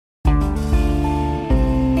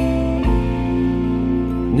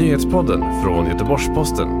Nyhetspodden från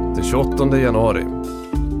Göteborgs-Posten den 28 januari.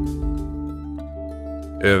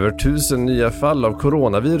 Över 1000 nya fall av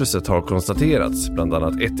coronaviruset har konstaterats, bland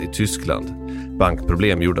annat ett i Tyskland.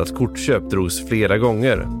 Bankproblem gjorde att kortköp drogs flera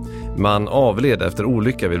gånger. Man avled efter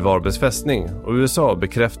olycka vid Varbergs fästning och USA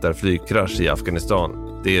bekräftar flygkrasch i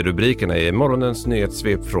Afghanistan. Det är rubrikerna i morgonens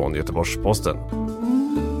nyhetssvep från Göteborgs-Posten.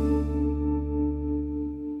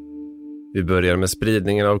 Vi börjar med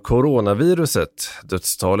spridningen av coronaviruset.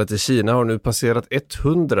 Dödstalet i Kina har nu passerat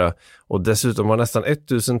 100 och dessutom har nästan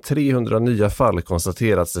 1300 nya fall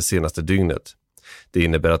konstaterats det senaste dygnet. Det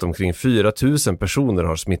innebär att omkring 4000 personer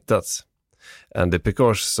har smittats. Andy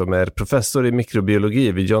Pekars, som är professor i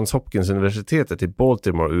mikrobiologi vid Johns Hopkins-universitetet i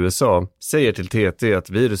Baltimore, USA, säger till TT att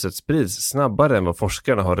viruset sprids snabbare än vad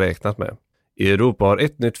forskarna har räknat med. I Europa har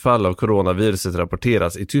ett nytt fall av coronaviruset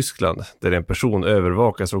rapporterats i Tyskland, där en person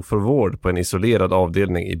övervakas och får vård på en isolerad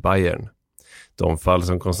avdelning i Bayern. De fall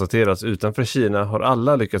som konstaterats utanför Kina har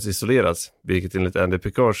alla lyckats isoleras, vilket enligt Andy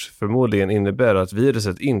Pekars förmodligen innebär att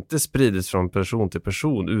viruset inte spridits från person till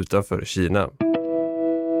person utanför Kina.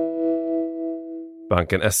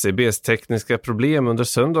 Banken SEBs tekniska problem under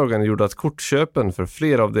söndagen gjorde att kortköpen för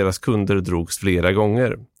flera av deras kunder drogs flera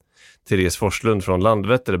gånger. Therese Forslund från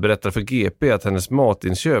Landvetter berättar för GP att hennes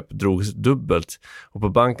matinköp drogs dubbelt och på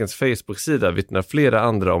bankens Facebook-sida vittnar flera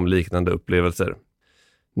andra om liknande upplevelser.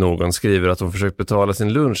 Någon skriver att hon försökt betala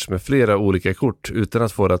sin lunch med flera olika kort utan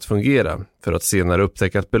att få det att fungera, för att senare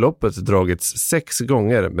upptäcka att beloppet dragits 6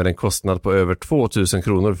 gånger med en kostnad på över 2000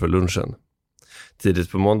 kronor för lunchen.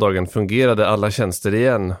 Tidigt på måndagen fungerade alla tjänster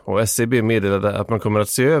igen och SEB meddelade att man kommer att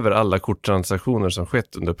se över alla korttransaktioner som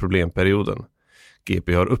skett under problemperioden.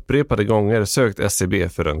 GP har upprepade gånger sökt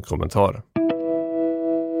SEB för en kommentar.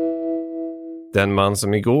 Den man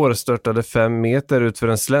som igår störtade 5 meter ut för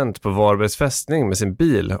en slänt på Varbergs fästning med sin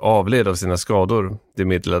bil avled av sina skador. Det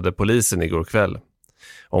meddelade polisen igår kväll.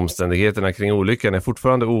 Omständigheterna kring olyckan är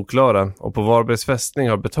fortfarande oklara och på Varbergs fästning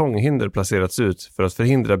har betonghinder placerats ut för att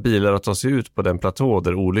förhindra bilar att ta sig ut på den platå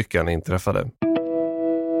där olyckan inträffade.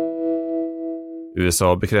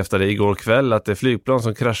 USA bekräftade igår kväll att det flygplan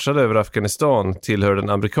som kraschade över Afghanistan tillhör den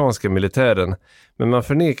amerikanska militären, men man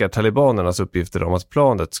förnekar talibanernas uppgifter om att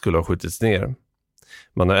planet skulle ha skjutits ner.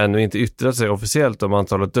 Man har ännu inte yttrat sig officiellt om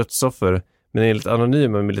antalet dödsoffer, men enligt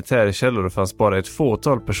anonyma militärkällor fanns bara ett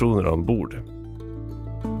fåtal personer ombord.